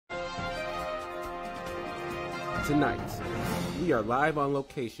Tonight, we are live on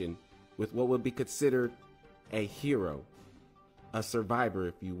location with what would be considered a hero, a survivor,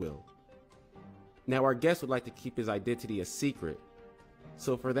 if you will. Now, our guest would like to keep his identity a secret,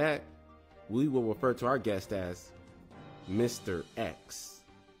 so for that, we will refer to our guest as Mr. X.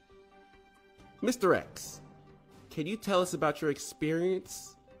 Mr. X, can you tell us about your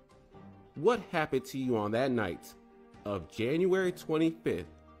experience? What happened to you on that night of January 25th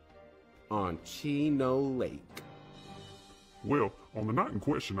on Chino Lake? Well, on the night in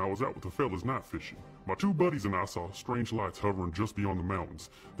question, I was out with the fellas night fishing. My two buddies and I saw strange lights hovering just beyond the mountains.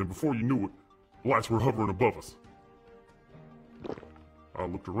 Then before you knew it, lights were hovering above us. I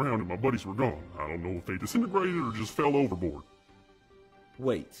looked around and my buddies were gone. I don't know if they disintegrated or just fell overboard.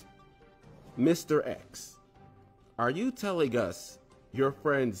 Wait, Mr. X, are you telling us your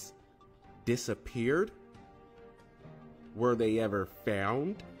friends disappeared? Were they ever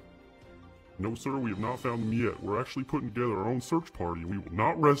found? No, sir, we have not found them yet. We're actually putting together our own search party, and we will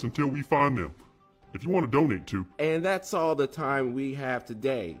not rest until we find them. If you want to donate to... And that's all the time we have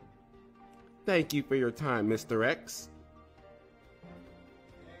today. Thank you for your time, Mr. X.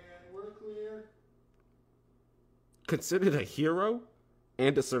 And we're clear. Considered a hero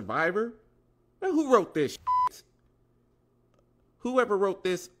and a survivor? Now, who wrote this shit? Whoever wrote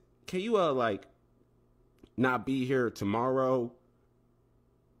this, can you, not be here tomorrow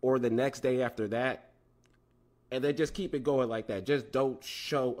or the next day after that? And then just keep it going like that. Just don't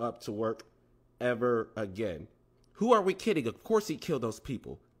show up to work ever again. Who are we kidding? Of course he killed those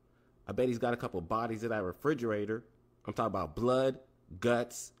people. I bet he's got a couple bodies in that refrigerator. I'm talking about blood,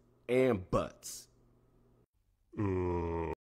 guts, and butts.